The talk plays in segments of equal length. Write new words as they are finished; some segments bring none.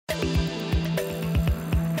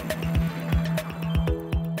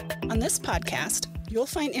On this podcast, you'll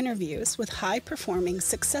find interviews with high-performing,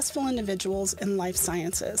 successful individuals in life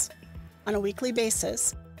sciences. On a weekly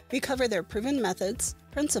basis, we cover their proven methods,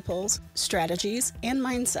 principles, strategies, and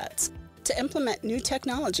mindsets to implement new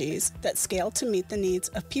technologies that scale to meet the needs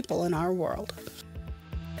of people in our world.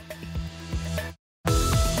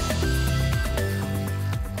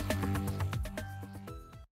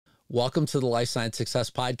 Welcome to the Life Science Success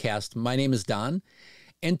Podcast. My name is Don,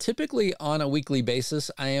 and typically on a weekly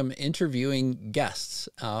basis, I am interviewing guests.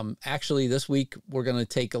 Actually, this week, we're going to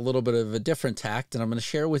take a little bit of a different tact, and I'm going to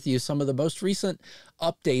share with you some of the most recent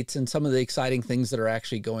updates and some of the exciting things that are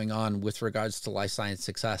actually going on with regards to life science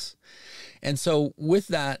success. And so with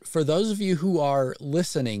that, for those of you who are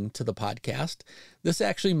listening to the podcast, this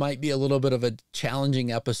actually might be a little bit of a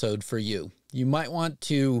challenging episode for you. You might want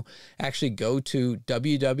to actually go to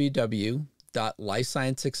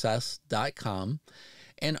www.lifesciencesuccess.com,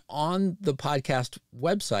 and on the podcast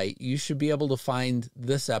website, you should be able to find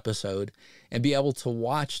this episode and be able to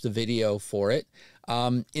watch the video for it.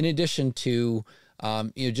 In addition to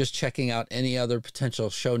just checking out any other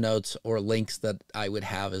potential show notes or links that I would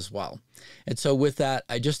have as well. And so with that,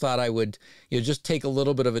 I just thought I would just take a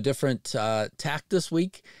little bit of a different tack this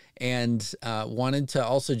week, and wanted to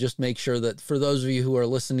also just make sure that for those of you who are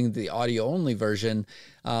listening to the audio only version,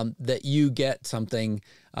 that you get something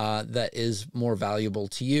that is more valuable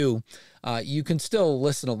to you. You can still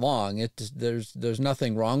listen along. There's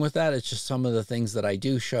nothing wrong with that. It's just some of the things that I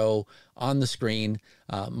do show on the screen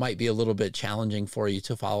might be a little bit challenging for you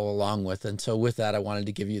to follow along with. And so with that, I wanted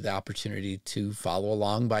to give you the opportunity to follow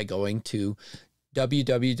along by going to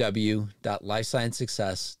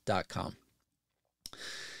www.lifesciencesuccess.com.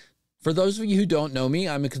 For those of you who don't know me,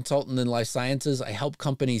 I'm a consultant in life sciences. I help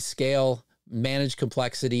companies scale, manage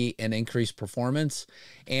complexity, and increase performance.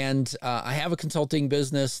 And I have a consulting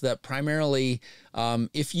business that primarily,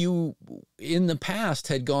 if you in the past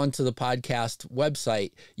had gone to the podcast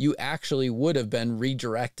website, you actually would have been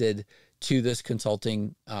redirected to this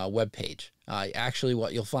consulting webpage. Actually,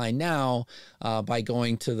 what you'll find now by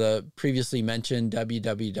going to the previously mentioned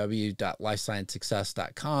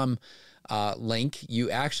www.lifesciencesuccess.com link, you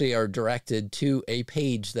actually are directed to a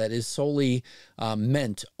page that is solely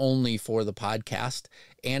meant only for the podcast.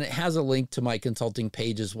 And it has a link to my consulting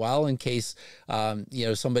page as well, in case,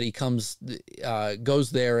 somebody goes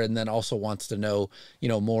there and then also wants to know,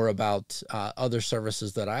 more about other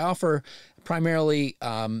services that I offer. Primarily,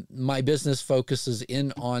 my business focuses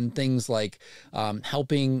in on things like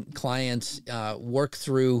helping clients work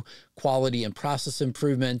through quality and process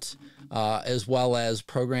improvement, as well as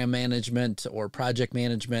program management or project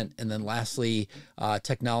management. And then lastly,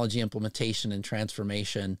 technology implementation and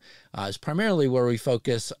transformation is primarily where we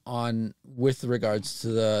focus on with regards to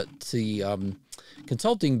the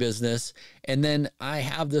consulting business. And then I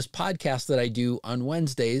have this podcast that I do on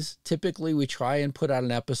Wednesdays. Typically, we try and put out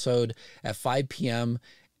an episode at 5 p.m.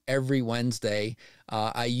 every Wednesday.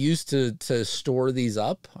 I used to store these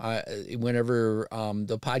up. Whenever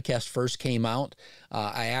the podcast first came out,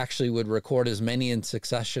 I actually would record as many in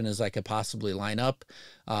succession as I could possibly line up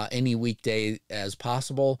any weekday as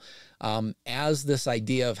possible. As this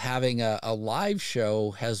idea of having a live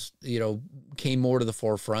show has, came more to the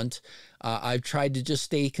forefront, I've tried to just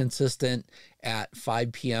stay consistent at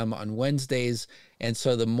 5 p.m. on Wednesdays. And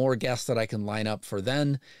so the more guests that I can line up for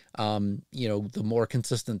then, the more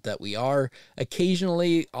consistent that we are. Occasionally,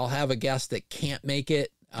 I'll have a guest that can't make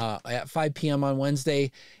it at 5 p.m. on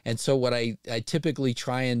Wednesday. And so what I typically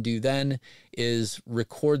try and do then is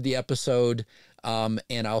record the episode,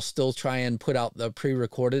 and I'll still try and put out the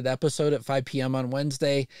pre-recorded episode at 5 p.m. on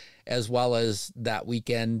Wednesday, as well as that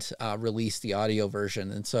weekend release the audio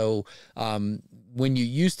version. And so when you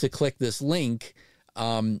used to click this link,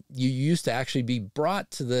 you used to actually be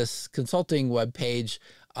brought to this consulting webpage,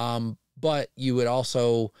 but you would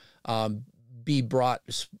also be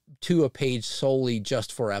brought to a page solely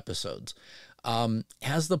just for episodes.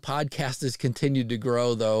 As the podcast has continued to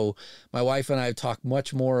grow, though, my wife and I have talked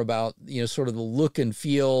much more about, sort of the look and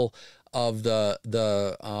feel of the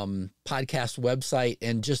podcast website,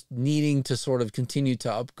 and just needing to sort of continue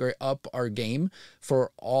to up our game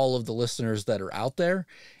for all of the listeners that are out there.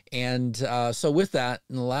 And so with that,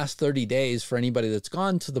 in the last 30 days, for anybody that's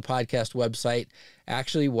gone to the podcast website,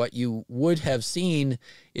 actually what you would have seen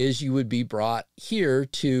is you would be brought here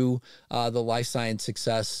to the Life Science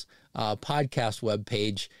Success podcast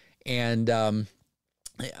webpage. And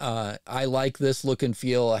I like this look and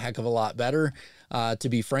feel a heck of a lot better. To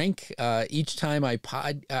be frank, each time I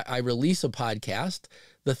release a podcast,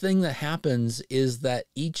 the thing that happens is that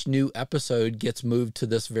each new episode gets moved to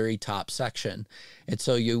this very top section. And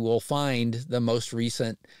so you will find the most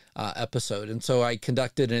recent episode. And so I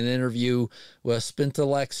conducted an interview with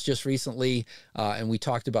Spintellex just recently, and we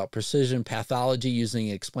talked about precision pathology using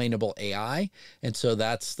explainable AI. And so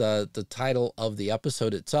that's the title of the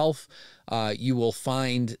episode itself. You will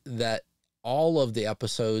find that all of the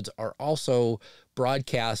episodes are also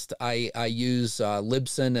broadcast. I use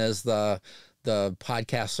Libsyn as the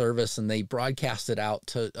podcast service, and they broadcast it out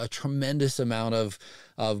to a tremendous amount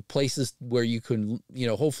of places where you can,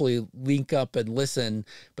 hopefully link up and listen,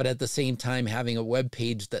 but at the same time, having a web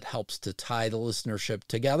page that helps to tie the listenership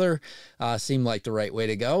together seemed like the right way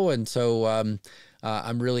to go. And so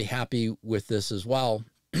I'm really happy with this as well.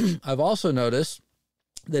 I've also noticed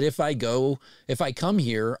that if I come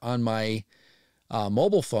here on my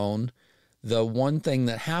mobile phone, the one thing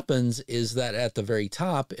that happens is that at the very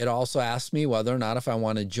top, it also asks me whether or not if I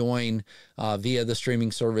want to join via the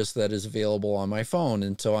streaming service that is available on my phone.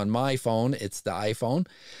 And so on my phone, it's the iPhone.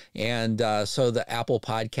 And so the Apple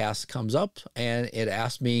Podcast comes up and it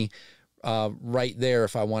asks me right there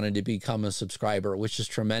if I wanted to become a subscriber, which is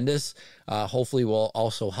tremendous. Hopefully will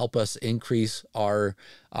also help us increase our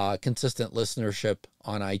consistent listenership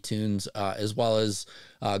on iTunes, as well as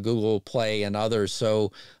Google Play and others.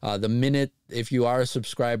 So the minute, if you are a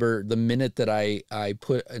subscriber, the minute that I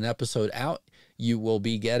put an episode out, you will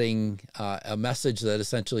be getting a message that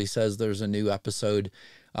essentially says there's a new episode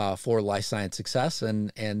for Life Science Success.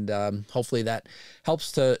 And hopefully that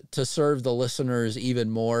helps to serve the listeners even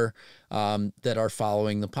more that are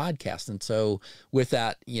following the podcast. And so with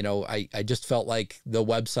that, I just felt like the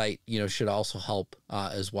website, should also help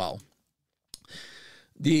as well.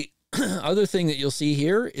 The other thing that you'll see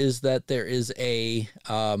here is that there is a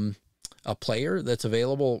player that's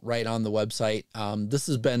available right on the website. This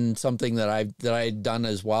has been something that I'd done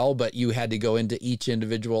as well, but you had to go into each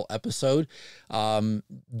individual episode.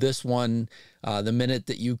 This one, the minute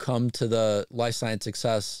that you come to the Life Science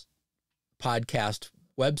Success podcast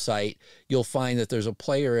website, you'll find that there's a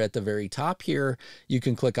player at the very top here. You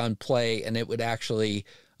can click on play and it would actually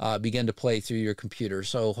begin to play through your computer.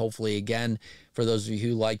 So hopefully, again, for those of you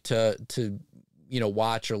who like to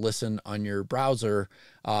watch or listen on your browser,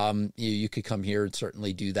 you could come here and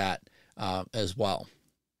certainly do that as well.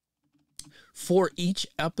 For each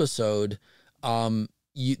episode,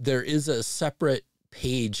 there is a separate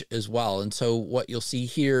page as well. And so what you'll see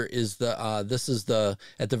here is this is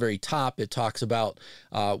at the very top, it talks about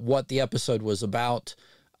what the episode was about.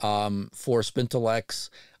 For Spintellex,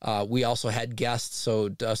 we also had guests. So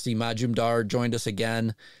Dusty Majumdar joined us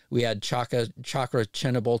again. We had Chakra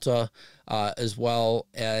Chenabolta as well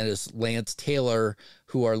as Lance Taylor,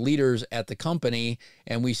 who are leaders at the company.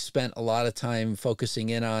 And we spent a lot of time focusing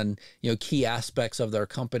in on, key aspects of their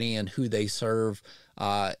company and who they serve,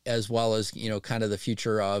 as well as, kind of the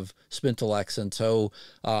future of Spintellex. And so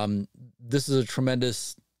this is a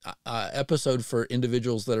tremendous episode for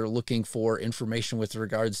individuals that are looking for information with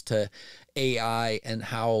regards to AI and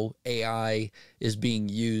how AI is being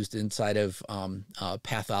used inside of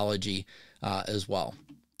pathology as well.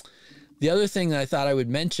 The other thing that I thought I would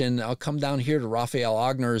mention, I'll come down here to Raphael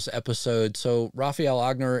Ogner's episode. So Raphael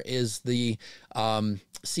Ogner is the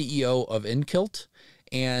CEO of Inkilt,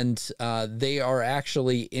 and they are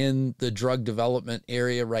actually in the drug development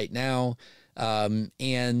area right now.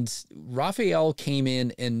 And Raphael came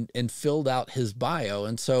in and filled out his bio.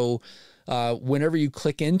 And so whenever you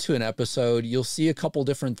click into an episode, you'll see a couple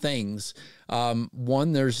different things.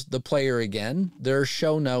 One, there's the player again. There are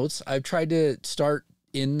show notes. I've tried to start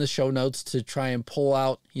in the show notes to try and pull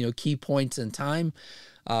out, key points in time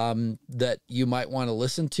that you might want to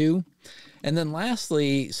listen to. And then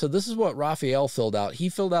lastly, so this is what Raphael filled out. He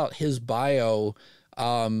filled out his bio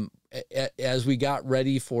as we got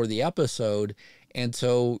ready for the episode. And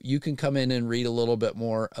so you can come in and read a little bit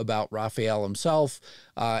more about Raphael himself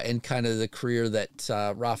and kind of the career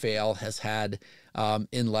that Raphael has had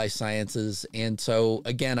in life sciences. And so,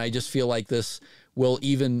 again, I just feel like this will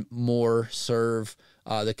even more serve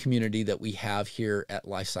the community that we have here at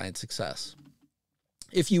Life Science Success.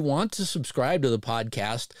 If you want to subscribe to the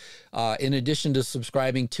podcast, in addition to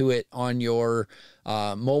subscribing to it on your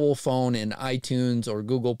mobile phone in iTunes or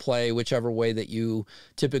Google Play, whichever way that you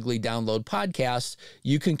typically download podcasts,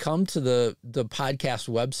 you can come to the podcast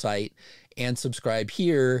website and subscribe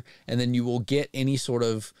here, and then you will get any sort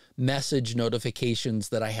of message notifications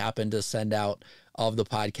that I happen to send out of the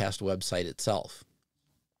podcast website itself.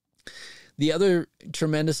 The other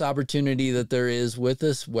tremendous opportunity that there is with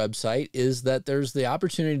this website is that there's the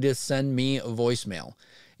opportunity to send me a voicemail.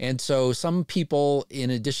 And so some people, in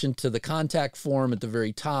addition to the contact form at the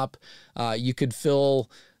very top, you could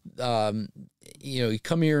fill, you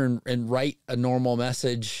come here and write a normal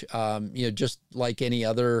message, just like any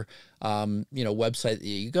other, website that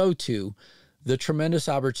you go to. The tremendous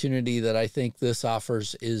opportunity that I think this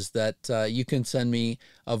offers is that you can send me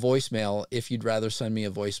a voicemail if you'd rather send me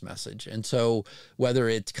a voice message. And so whether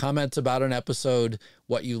it's comments about an episode,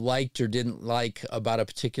 what you liked or didn't like about a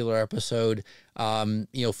particular episode,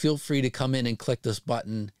 feel free to come in and click this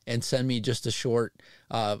button and send me just a short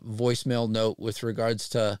voicemail note with regards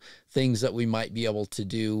to things that we might be able to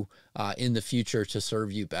do in the future to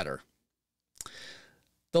serve you better.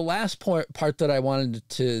 The last point that I wanted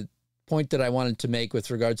to make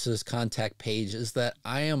with regards to this contact page is that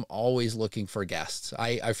I am always looking for guests.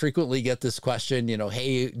 I frequently get this question,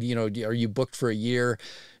 hey, are you booked for a year?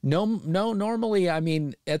 No, normally, I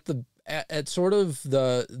mean, at sort of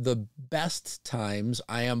the best times,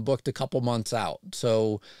 I am booked a couple months out.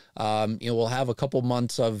 So, we'll have a couple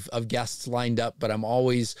months of guests lined up, but I'm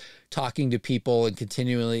always talking to people and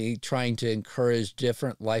continually trying to encourage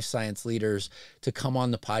different life science leaders to come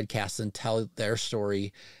on the podcast and tell their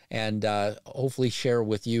story and hopefully share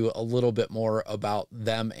with you a little bit more about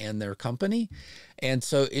them and their company. And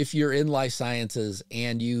so if you're in life sciences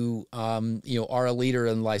and you are a leader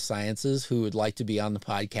in life sciences who would like to be on the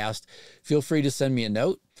podcast, feel free to send me a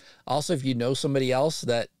note. Also, if you know somebody else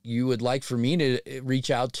that you would like for me to reach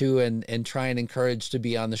out to and try and encourage to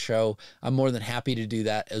be on the show, I'm more than happy to do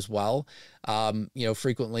that as well.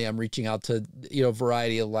 Frequently I'm reaching out to, a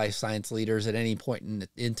variety of life science leaders at any point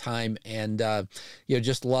in time. And,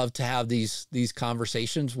 just love to have these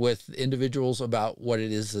conversations with individuals about what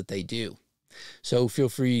it is that they do. So feel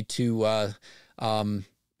free to,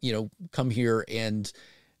 come here and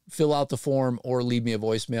fill out the form or leave me a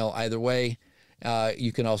voicemail. Either way,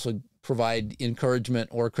 you can also provide encouragement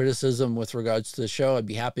or criticism with regards to the show. I'd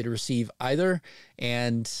be happy to receive either,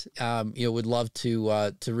 and would love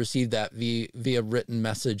to receive that via written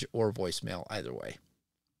message or voicemail. Either way.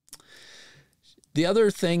 The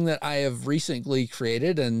other thing that I have recently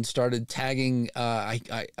created and started tagging I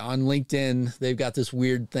on LinkedIn, they've got this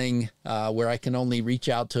weird thing where I can only reach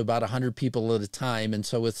out to about 100 people at a time. And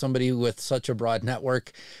so with somebody with such a broad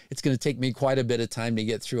network, it's going to take me quite a bit of time to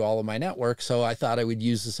get through all of my network. So I thought I would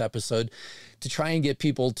use this episode to try and get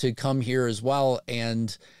people to come here as well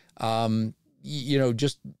and,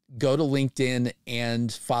 just go to LinkedIn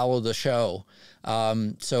and follow the show.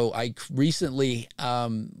 So I recently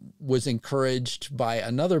was encouraged by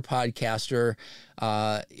another podcaster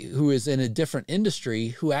who is in a different industry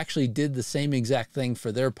who actually did the same exact thing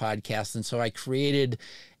for their podcast. And so I created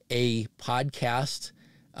a podcast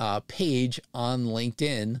page on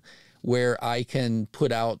LinkedIn where I can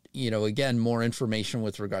put out, again, more information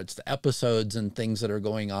with regards to episodes and things that are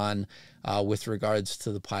going on with regards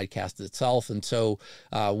to the podcast itself. And so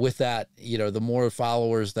with that, the more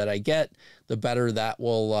followers that I get, the better that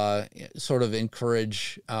will sort of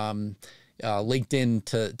encourage LinkedIn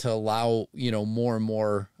to allow, more and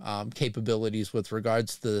more capabilities with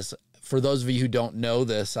regards to this. For those of you who don't know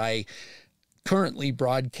this, I currently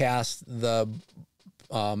broadcast the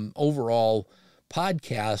overall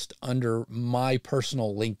podcast under my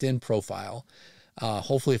personal LinkedIn profile.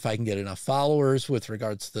 Hopefully, if I can get enough followers with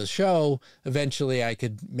regards to the show, eventually I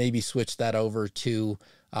could maybe switch that over to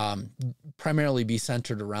primarily be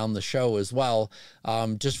centered around the show as well,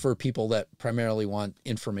 just for people that primarily want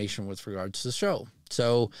information with regards to the show.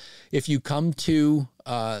 So if you come to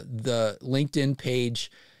the LinkedIn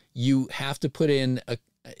page, you have to put in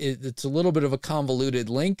it's a little bit of a convoluted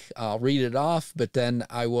link. I'll read it off, but then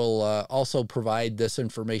I will also provide this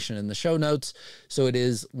information in the show notes. So it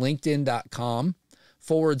is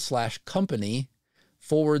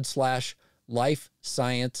linkedin.com/company/life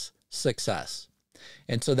science success.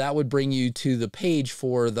 And so that would bring you to the page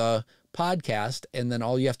for the podcast. And then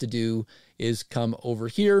all you have to do is come over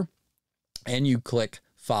here and you click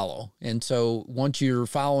follow. And so once you're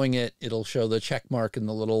following it, it'll show the check mark in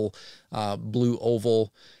the little blue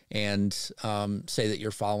oval and say that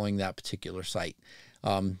you're following that particular site.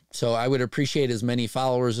 So I would appreciate as many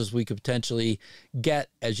followers as we could potentially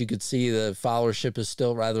get. As you could see, the followership is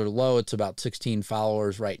still rather low. It's about 16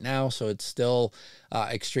 followers right now. So it's still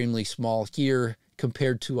extremely small here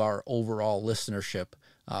compared to our overall listenership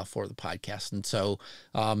for the podcast. And so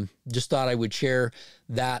just thought I would share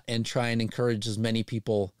that and try and encourage as many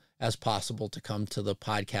people as possible to come to the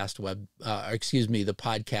podcast the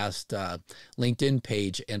podcast LinkedIn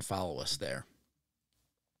page and follow us there.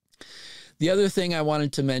 The other thing I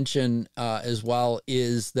wanted to mention as well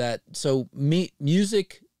is that,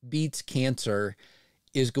 Music Beats Cancer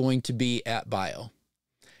is going to be at Bio.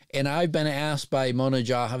 And I've been asked by Mona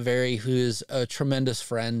Jahaveri, who is a tremendous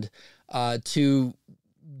friend, to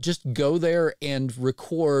just go there and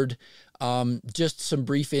record just some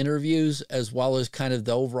brief interviews, as well as kind of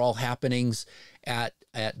the overall happenings at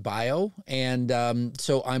BIO. And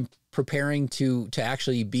so I'm preparing to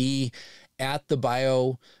actually be at the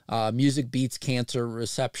BIO Music Beats Cancer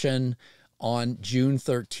reception on June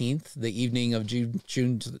 13th, the evening of June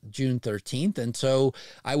 13th. And so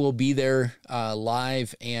I will be there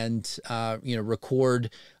live and, record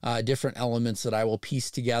different elements that I will piece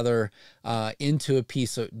together into a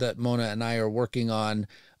piece that Mona and I are working on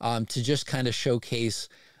to just kind of showcase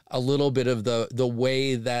a little bit of the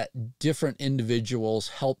way that different individuals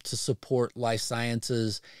help to support life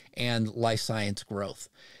sciences and life science growth.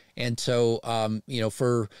 And so,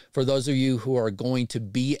 for those of you who are going to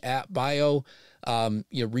be at BIO,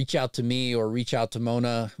 reach out to me or reach out to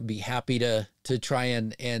Mona. Be happy to try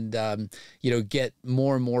and get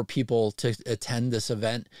more and more people to attend this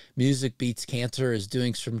event. Music Beats Cancer is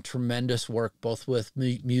doing some tremendous work, both with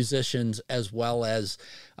musicians as well as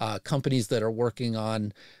companies that are working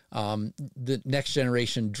on the next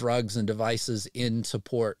generation drugs and devices in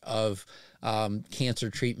support of cancer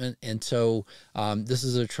treatment. And so this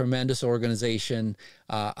is a tremendous organization.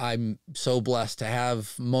 I'm so blessed to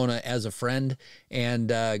have Mona as a friend, and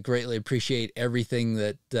greatly appreciate everything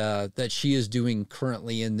that she is doing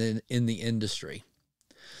currently in the industry.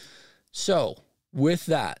 So with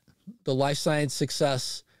that, the Life Science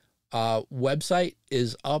Success website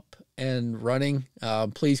is up and running.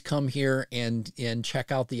 Please come here and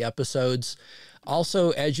check out the episodes. Also,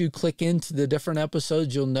 as you click into the different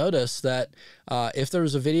episodes, you'll notice that if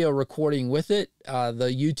there's a video recording with it,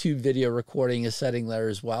 the YouTube video recording is setting there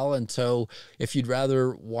as well. And so if you'd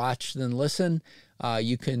rather watch than listen,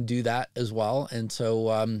 you can do that as well. And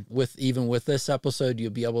so with this episode, you'll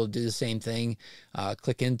be able to do the same thing.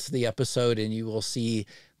 Click into the episode and you will see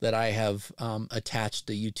that I have attached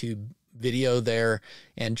the YouTube video there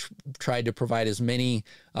and tried to provide as many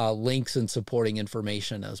links and supporting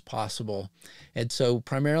information as possible. And so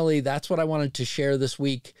primarily that's what I wanted to share this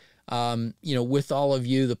week. With all of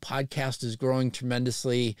you. The podcast is growing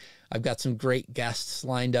tremendously. I've got some great guests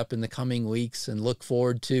lined up in the coming weeks and look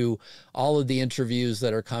forward to all of the interviews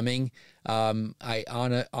that are coming.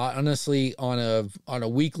 Honestly, on a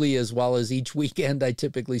weekly as well as each weekend, I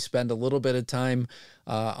typically spend a little bit of time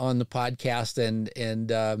on the podcast, and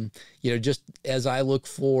just as I look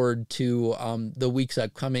forward to the weeks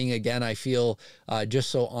upcoming, again, I feel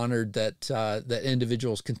just so honored that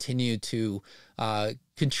individuals continue to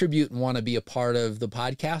contribute and want to be a part of the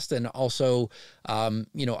podcast. And also,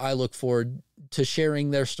 I look forward to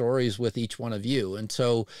sharing their stories with each one of you. And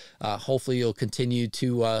so hopefully you'll continue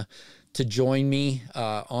to join me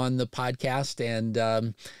on the podcast. And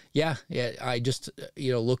I just,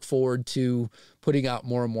 look forward to putting out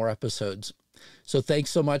more and more episodes. So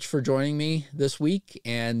thanks so much for joining me this week.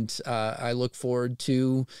 And I look forward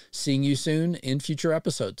to seeing you soon in future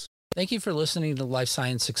episodes. Thank you for listening to Life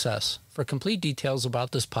Science Success. For complete details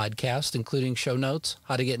about this podcast, including show notes,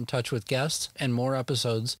 how to get in touch with guests, and more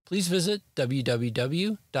episodes, please visit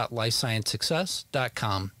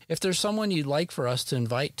www.lifesciencesuccess.com. If there's someone you'd like for us to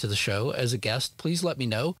invite to the show as a guest, please let me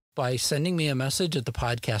know by sending me a message at the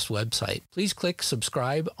podcast website. Please click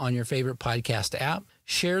subscribe on your favorite podcast app,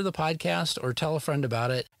 share the podcast, or tell a friend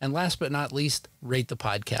about it. And last but not least, rate the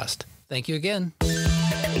podcast. Thank you again.